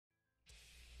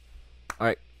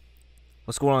Alright,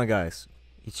 what's going on, guys?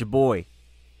 It's your boy,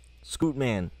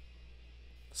 Scootman,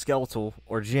 Skeletal,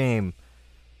 or Jame.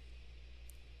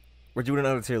 We're doing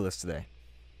another tier list today.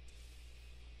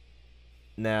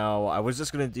 Now, I was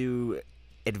just gonna do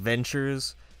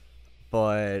adventures,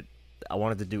 but I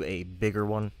wanted to do a bigger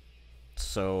one.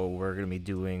 So we're gonna be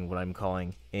doing what I'm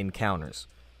calling encounters.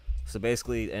 So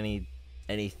basically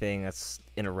anything that's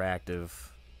interactive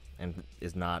and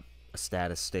is not a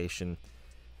status station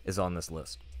is on this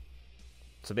list.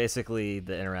 So basically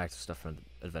the interactive stuff from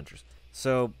adventures.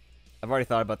 So I've already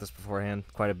thought about this beforehand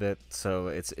quite a bit, so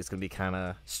it's gonna be kind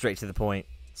of straight to the point.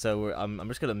 So I'm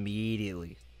just gonna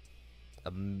immediately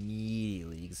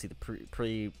you can see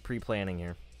the pre-planning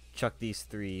here. Chuck these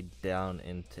three down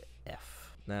into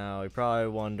F. Now you're probably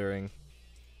wondering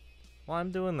why I'm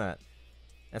doing that.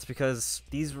 That's because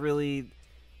these really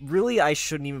I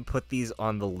shouldn't even put these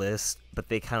on the list, but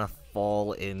they kind of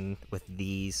fall in with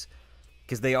these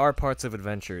because they are parts of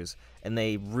adventures, and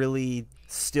they really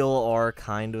still are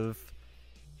kind of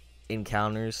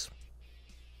encounters,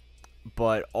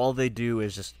 but all they do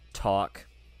is just talk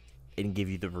and give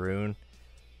you the rune.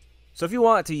 So if you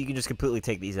want to, you can just completely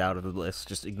take these out of the list,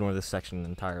 just ignore this section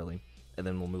entirely, and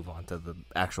then we'll move on to the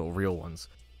actual real ones.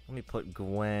 Let me put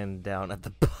Gwen down at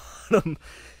the bottom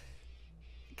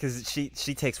because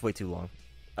she takes way too long.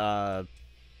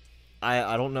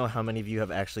 I don't know how many of you have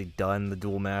actually done the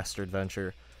Duel Master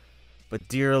adventure, but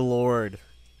dear lord,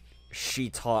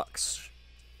 she talks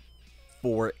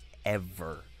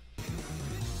forever.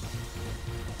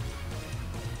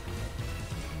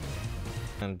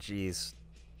 And jeez,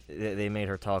 they made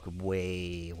her talk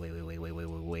way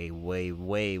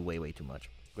too much.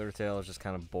 Glittertail is just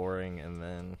kind of boring, and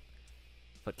then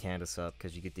put Candace up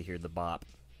because you get to hear the bop,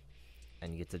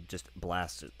 and you get to just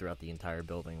blast it throughout the entire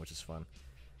building, which is fun.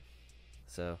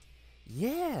 So,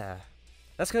 yeah,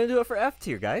 that's gonna do it for F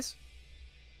tier, guys.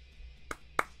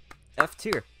 F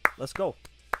tier, let's go.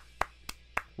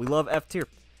 We love F tier.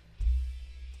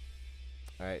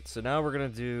 Alright, so now we're gonna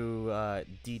do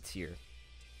D tier.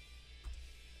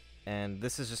 And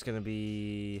this is just gonna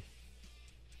be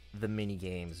the mini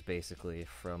games, basically,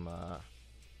 from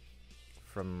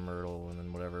Myrtle and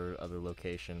then whatever other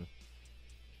location.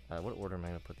 What order am I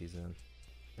gonna put these in?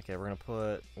 Okay, we're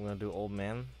gonna do Old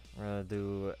Man. We're gonna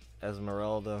do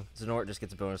Esmeralda. Xenort just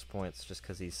gets bonus points just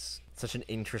because he's such an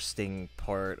interesting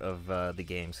part of the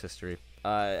game's history.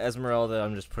 Esmeralda,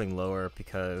 I'm just putting lower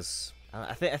because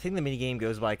I think the mini game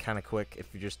goes by kind of quick if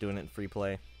you're just doing it in free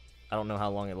play. I don't know how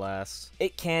long it lasts.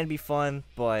 It can be fun,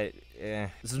 but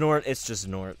Xenort, it's just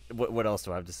Xenort. What else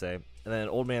do I have to say? And then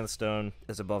Old Man the Stone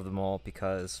is above them all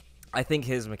because I think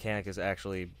his mechanic is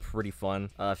actually pretty fun.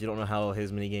 If you don't know how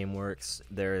his minigame works,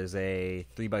 there is a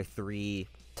 3x3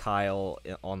 tile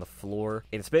on the floor.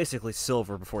 And it's basically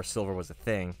silver before silver was a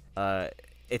thing.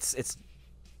 It's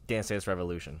Dance Dance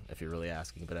Revolution, if you're really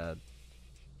asking, but at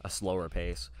a slower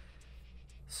pace.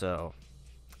 So,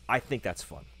 I think that's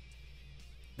fun.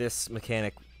 This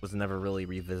mechanic was never really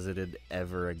revisited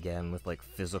ever again with like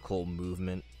physical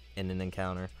movement in an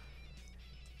encounter.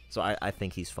 So I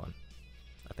think he's fun.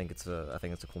 I think it's a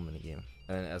cool minigame.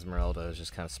 And Esmeralda is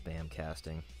just kind of spam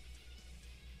casting.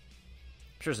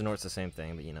 I'm sure Xenort's the same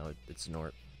thing, but you know, it's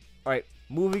Xenort. Alright,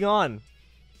 moving on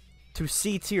to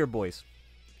C tier, boys.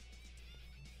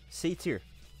 C tier.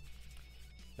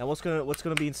 Now what's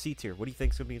gonna be in C tier? What do you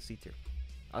think's gonna be in C tier?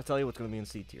 I'll tell you what's gonna be in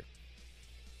C tier.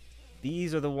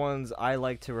 These are the ones I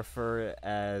like to refer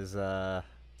as the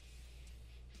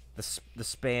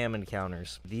spam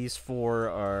encounters. These four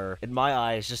are, in my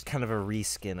eyes, just kind of a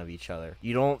reskin of each other.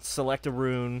 You don't select a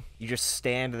rune, you just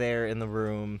stand there in the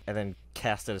room and then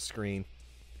cast at a screen.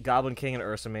 Goblin King and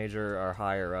Ursa Major are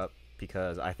higher up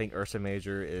because I think Ursa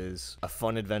Major is a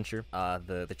fun adventure.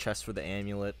 The chest for the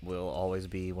amulet will always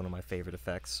be one of my favorite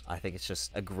effects. I think it's just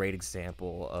a great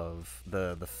example of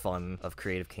the fun of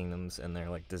Creative Kingdoms and their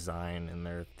like design and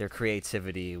their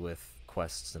creativity with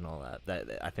quests and all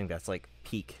that. I think that's like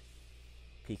peak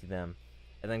them.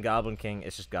 And then Goblin King,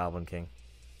 it's just Goblin King,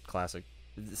 classic.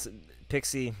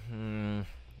 Pixie,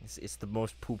 it's the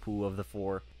most poo-poo of the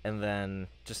four. And then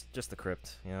just the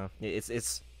crypt, you know.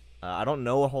 It's I don't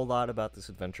know a whole lot about this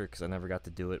adventure because I never got to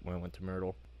do it when I went to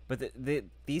Myrtle. But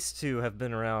these two have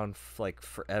been around like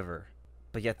forever,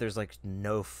 but yet there's like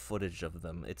no footage of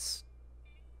them. It's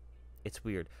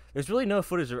weird. There's really no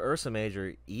footage of Ursa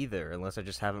Major either, unless I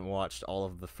just haven't watched all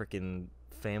of the freaking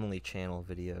Family Channel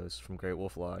videos from Great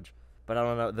Wolf Lodge. But I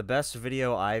don't know. The best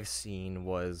video I've seen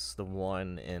was the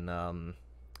one in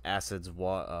Acid's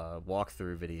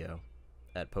walkthrough video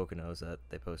at Poconos that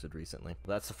they posted recently.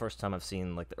 That's the first time I've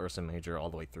seen like the Ursa Major all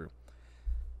the way through.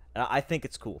 And I think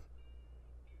it's cool.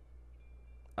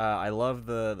 I love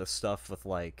the stuff with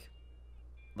like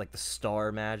the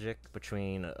star magic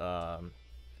between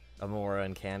Amora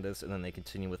and Candace, and then they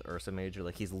continue with Ursa Major.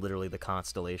 Like he's literally the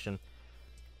constellation.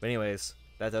 But anyways,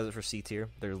 that does it for C tier.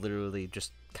 They're literally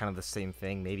just kind of the same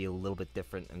thing, maybe a little bit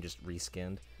different and just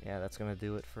reskinned. Yeah, that's gonna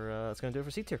do it for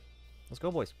C tier. Let's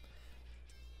go, boys.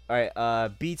 All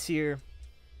right, B tier.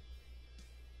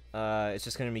 It's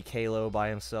just gonna be Kalo by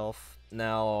himself.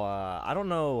 Now, I don't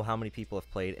know how many people have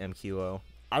played MQO.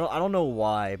 I don't know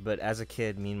why, but as a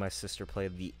kid, me and my sister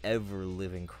played the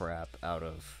ever-living crap out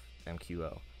of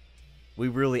MQO. We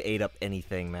really ate up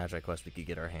anything MagiQuest we could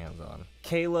get our hands on.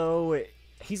 Kalo,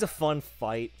 he's a fun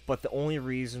fight, but the only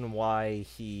reason why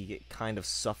he kind of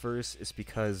suffers is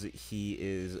because he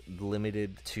is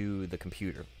limited to the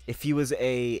computer. If he was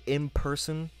a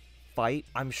in-person fight,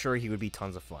 I'm sure he would be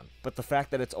tons of fun. But the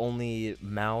fact that it's only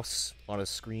mouse on a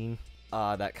screen,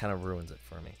 that kind of ruins it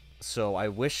for me. So I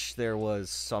wish there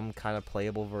was some kind of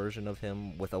playable version of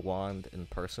him with a wand in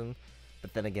person,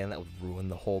 but then again, that would ruin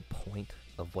the whole point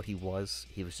of what he was.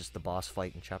 He was just the boss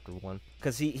fight in Chapter 1.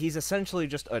 Because he's essentially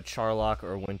just a Charlock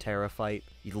or a Winterra fight.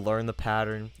 You learn the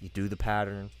pattern, you do the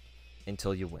pattern,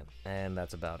 until you win. And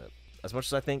that's about it. As much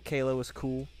as I think Kalo is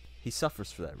cool, he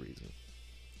suffers for that reason.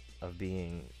 Of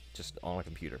being just on a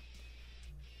computer.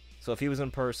 So if he was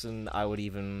in person, I would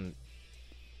even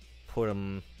put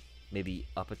him maybe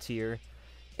up a tier.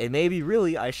 And maybe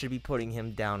really I should be putting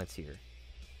him down a tier.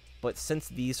 But since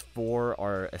these four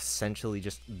are essentially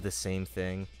just the same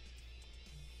thing,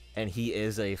 and he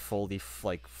is a fully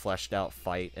fleshed out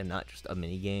fight and not just a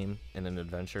mini game in an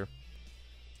adventure,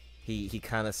 he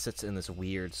kind of sits in this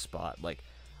weird spot. Like,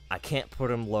 I can't put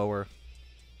him lower,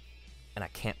 and I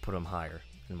can't put him higher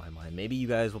in my mind. Maybe you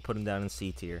guys will put him down in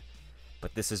C tier,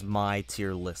 but this is my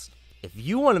tier list. If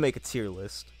you want to make a tier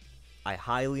list, I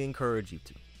highly encourage you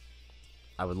to.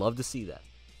 I would love to see that.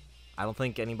 I don't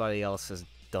think anybody else has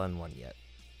done one yet.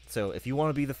 So if you want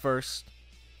to be the first,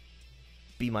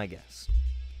 be my guest.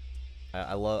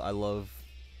 I love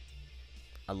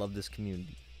this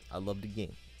community. I love the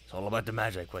game. It's all about the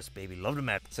MagiQuest, baby. Love the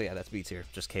magic. So yeah, that's B tier.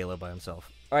 Just Kalo by himself.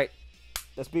 All right,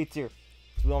 that's B tier.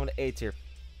 Let's move on to A tier.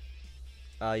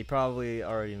 You probably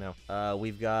already know.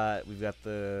 We've got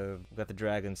the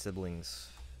dragon siblings,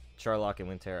 Charlock and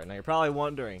Winterra. Now you're probably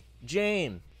wondering,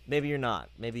 Jane. Maybe you're not.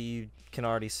 Maybe you can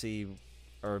already see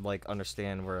or like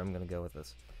understand where I'm gonna go with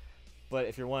this. But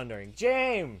if you're wondering,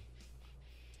 Jane,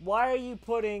 why are you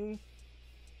putting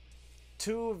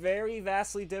two very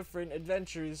vastly different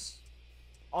adventures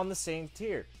on the same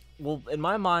tier? Well, in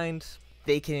my mind,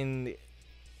 they can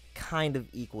kind of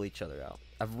equal each other out.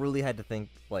 I've really had to think,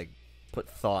 like, put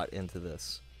thought into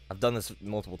this. I've done this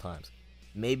multiple times.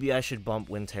 Maybe I should bump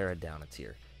Winterra down a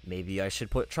tier. Maybe I should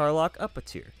put Charlock up a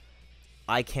tier.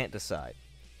 I can't decide.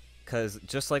 Because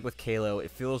just like with Kalo,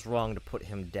 it feels wrong to put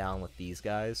him down with these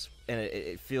guys. And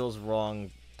it feels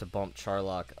wrong to bump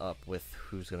Charlock up with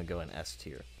who's going to go in S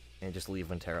tier. And just leave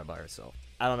Winterra by herself.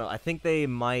 I don't know. I think they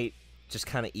might just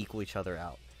kind of equal each other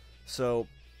out. So,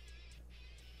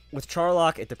 with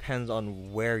Charlock, it depends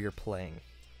on where you're playing.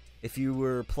 If you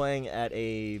were playing at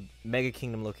a Mega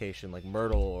Kingdom location like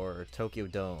Myrtle or Tokyo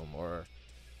Dome or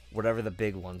whatever the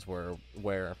big ones were,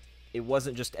 where it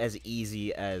wasn't just as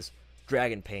easy as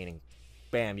dragon painting.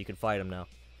 Bam, you can fight him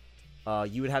now.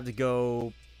 You would have to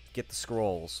go get the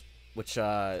scrolls, which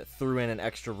threw in an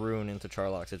extra rune into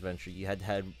Charlock's adventure. You had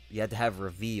to have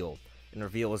reveal, and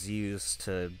reveal was used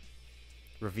to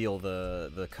reveal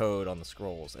the code on the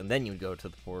scrolls, and then you would go to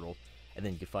the portal, and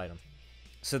then you could fight him.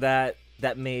 So that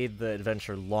made the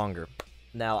adventure longer.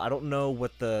 Now, I don't know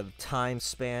what the time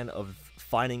span of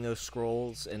finding those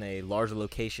scrolls in a larger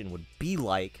location would be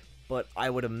like, but I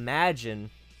would imagine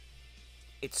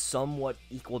it's somewhat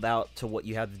equaled out to what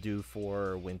you have to do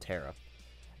for Winterra.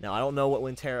 Now, I don't know what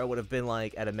Winterra would have been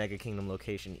like at a Mega Kingdom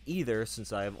location either,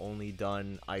 since I have only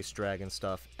done Ice Dragon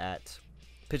stuff at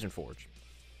Pigeon Forge.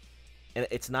 And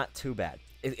it's not too bad.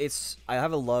 I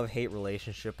have a love-hate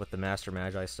relationship with the Master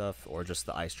Magi stuff, or just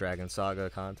the Ice Dragon Saga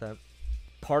content.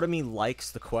 Part of me likes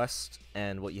the quest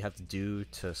and what you have to do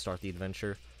to start the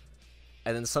adventure.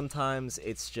 And then sometimes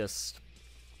it's just,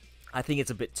 I think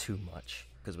it's a bit too much.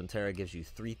 Because Winterra gives you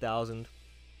 3,000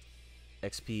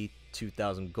 XP,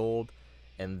 2,000 gold,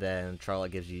 and then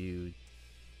Charlotte gives you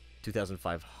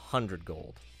 2,500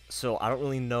 gold. So I don't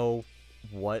really know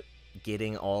what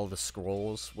getting all the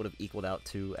scrolls would have equaled out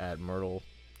to at Myrtle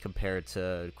compared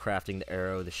to crafting the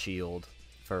arrow, the shield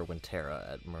for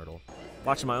Winterra at Myrtle.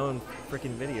 Watching my own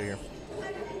freaking video here.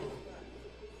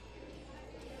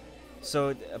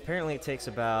 So apparently it takes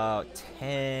about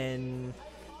 10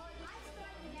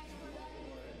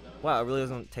 Wow, it really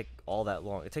doesn't take all that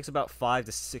long. It takes about 5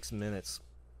 to 6 minutes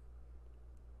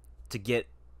to get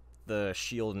the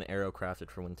shield and arrow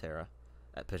crafted for Winterra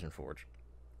at Pigeon Forge.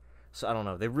 So I don't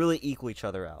know. They really equal each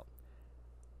other out.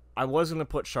 I was going to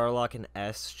put Charlock in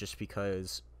S just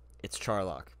because it's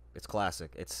Charlock. It's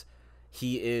classic.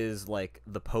 He is like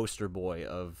the poster boy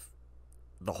of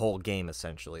the whole game,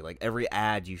 essentially. Like every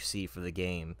ad you see for the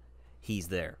game, he's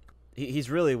there. He's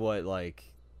really what like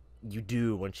you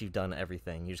do once you've done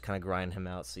everything. You just kind of grind him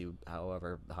out, see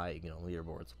however high you get on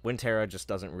leaderboards. Winterra just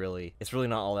doesn't really, it's really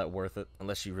not all that worth it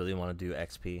unless you really want to do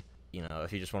XP. You know,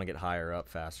 if you just want to get higher up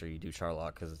faster, you do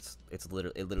Charlock because it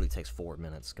literally takes 4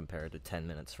 minutes compared to 10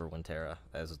 minutes for Winterra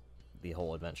as the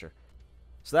whole adventure.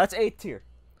 So that's 8th tier.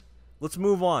 Let's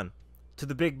move on to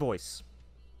the big boys.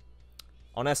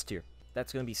 On S tier,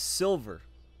 that's going to be Silver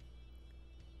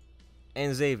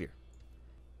and Xavier.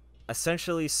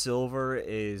 Essentially, Silver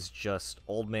is just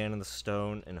Old Man in the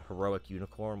Stone and Heroic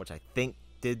Unicorn, which I think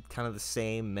did kind of the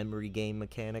same memory game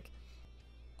mechanic.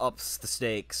 Ups the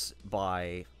stakes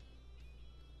by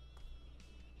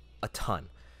a ton.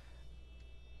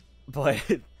 But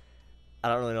I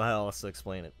don't really know how else to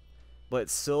explain it. But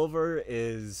Silver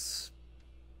is...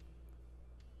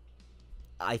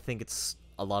 I think it's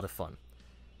a lot of fun.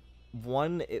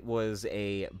 One, it was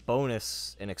a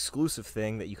bonus, an exclusive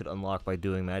thing that you could unlock by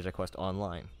doing MagiQuest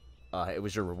Online. It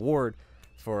was your reward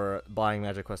for buying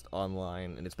MagiQuest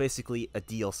Online, and it's basically a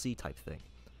DLC type thing.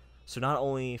 So not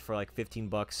only for like 15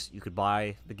 bucks, you could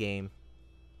buy the game,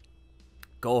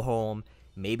 go home,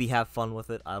 maybe have fun with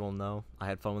it. I don't know. I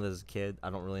had fun with it as a kid. I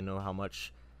don't really know how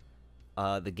much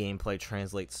the gameplay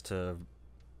translates to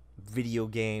video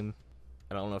game.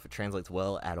 I don't know if it translates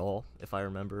well at all, if I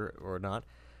remember or not.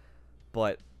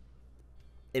 But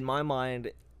in my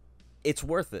mind, it's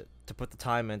worth it to put the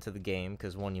time into the game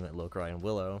because, one, you met Loki and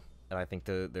Willow, and I think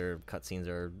their cutscenes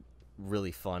are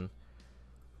really fun.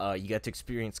 You get to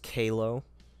experience Kalo.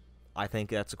 I think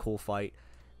that's a cool fight.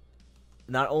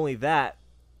 Not only that,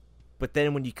 but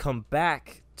then when you come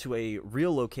back to a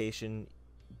real location,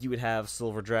 you would have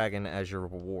Silver Dragon as your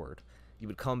reward. You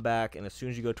would come back, and as soon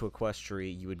as you go to a quest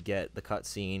tree, you would get the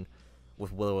cutscene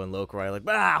with Willow and Loki, like,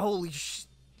 holy sh...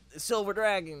 Silver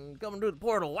Dragon coming through the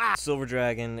portal. Wow. Silver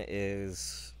Dragon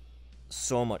is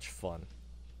so much fun.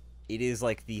 It is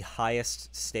like the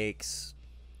highest stakes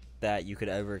that you could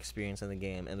ever experience in the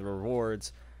game, and the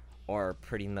rewards are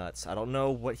pretty nuts. I don't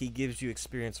know what he gives you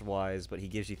experience-wise, but he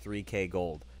gives you 3k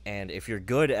gold. And if you're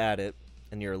good at it,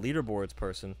 and you're a leaderboards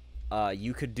person,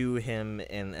 you could do him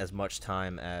in as much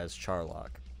time as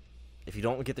Charlock. If you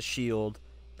don't get the shield...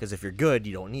 because if you're good,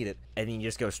 you don't need it. And then you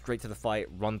just go straight to the fight,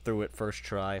 run through it first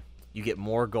try. You get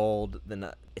more gold than...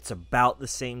 it's about the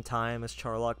same time as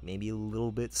Charlock, maybe a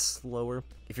little bit slower.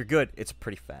 If you're good, it's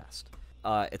pretty fast.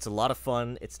 It's a lot of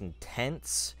fun. It's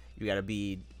intense. You gotta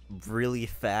be really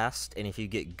fast. And if you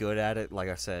get good at it, like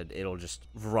I said, it'll just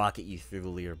rocket you through the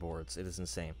leaderboards. It is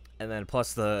insane. And then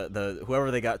plus the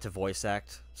whoever they got to voice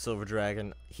act Silver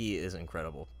Dragon, he is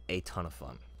incredible. A ton of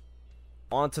fun.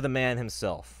 On to the man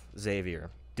himself, Xavier.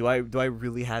 Do I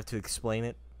really have to explain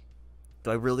it?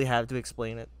 Do I really have to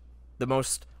explain it? The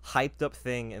most hyped up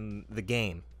thing in the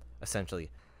game, essentially.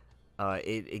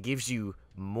 It gives you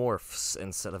morphs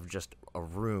instead of just a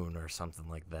rune or something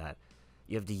like that.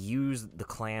 You have to use the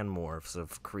clan morphs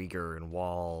of Krieger and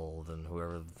Wald and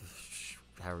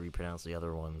however you pronounce the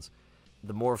other ones.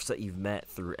 The morphs that you've met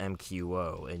through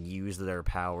MQO and use their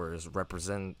powers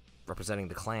representing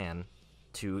the clan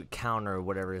to counter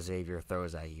whatever Xavier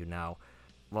throws at you. Now,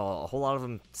 well, a whole lot of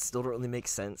them still don't really make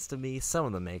sense to me. Some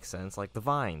of them make sense, like the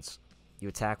vines. You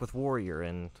attack with warrior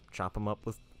and chop them up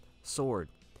with sword.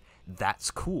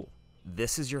 That's cool.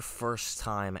 This is your first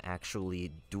time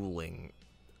actually dueling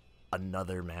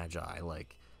another magi.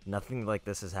 Like, nothing like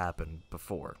this has happened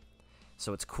before.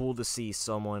 So it's cool to see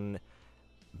someone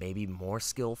maybe more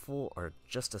skillful or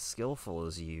just as skillful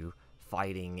as you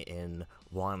fighting in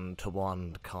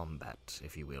one-to-one combat,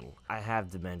 if you will. I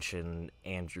have to mention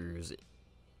Andrew's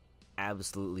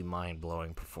absolutely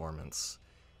mind-blowing performance.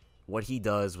 What he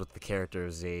does with the character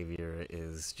of Xavier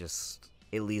is just...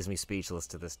 it leaves me speechless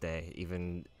to this day,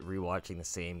 even rewatching the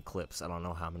same clips I don't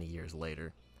know how many years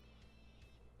later.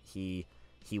 He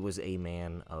was a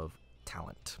man of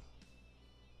talent.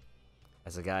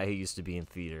 As a guy who used to be in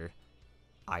theater,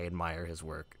 I admire his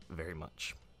work very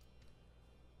much.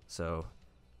 So,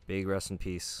 big rest in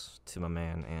peace to my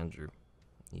man, Andrew.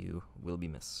 You will be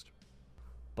missed.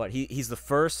 But he's the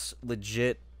first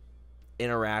legit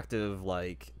interactive,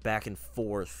 like, back and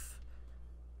forth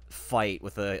fight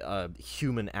with a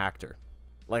human actor.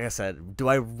 Like I said, do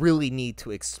I really need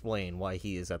to explain why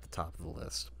he is at the top of the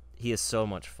list? He is so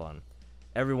much fun.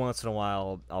 Every once in a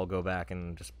while, I'll go back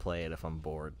and just play it if I'm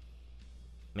bored.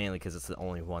 Mainly because it's the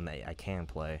only one that I can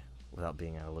play without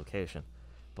being out of location.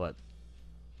 But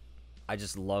I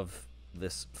just love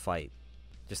this fight.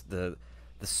 Just the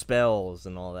spells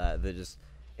and all that.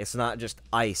 It's not just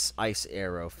ice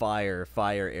arrow, fire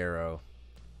arrow.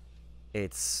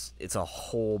 It's a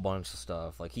whole bunch of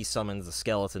stuff. Like, he summons the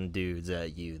skeleton dudes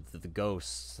at you, the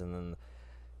ghosts, and then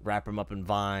wrap them up in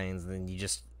vines, and then you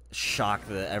just shock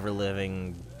the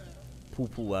ever-living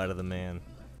poo-poo out of the man.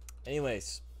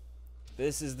 Anyways,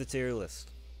 this is the tier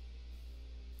list.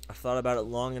 I thought about it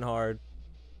long and hard.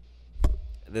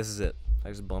 This is it. I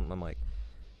just bumped my mic.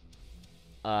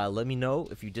 Let me know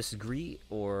if you disagree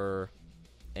or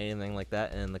anything like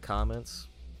that in the comments.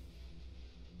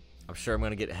 I'm sure I'm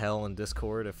gonna get hell in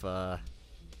Discord if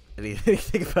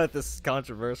anything about this is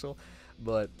controversial,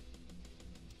 but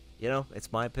you know,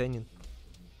 it's my opinion.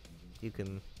 You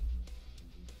can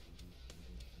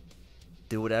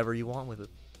do whatever you want with it.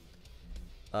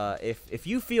 If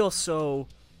you feel so,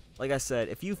 like I said,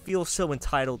 if you feel so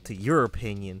entitled to your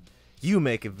opinion, you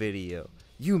make a video,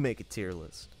 you make a tier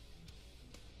list.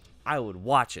 I would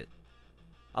watch it.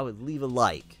 I would leave a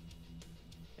like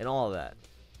and all of that.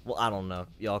 Well, I don't know.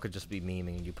 Y'all could just be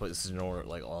memeing and you put Znort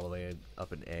like all the way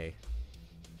up in A.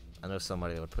 I know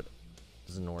somebody that would put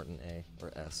Znort in A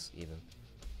or S even.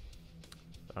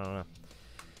 I don't know.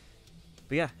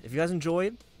 But yeah, if you guys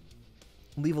enjoyed,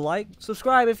 leave a like,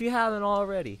 subscribe if you haven't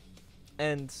already.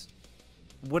 And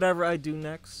whatever I do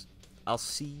next, I'll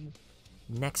see you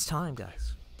next time,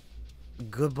 guys.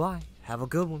 Goodbye. Have a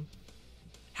good one.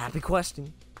 Happy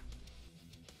questing.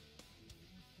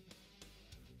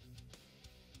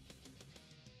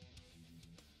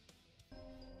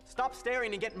 Stop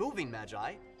staring and get moving,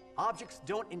 Magi. Objects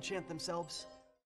don't enchant themselves.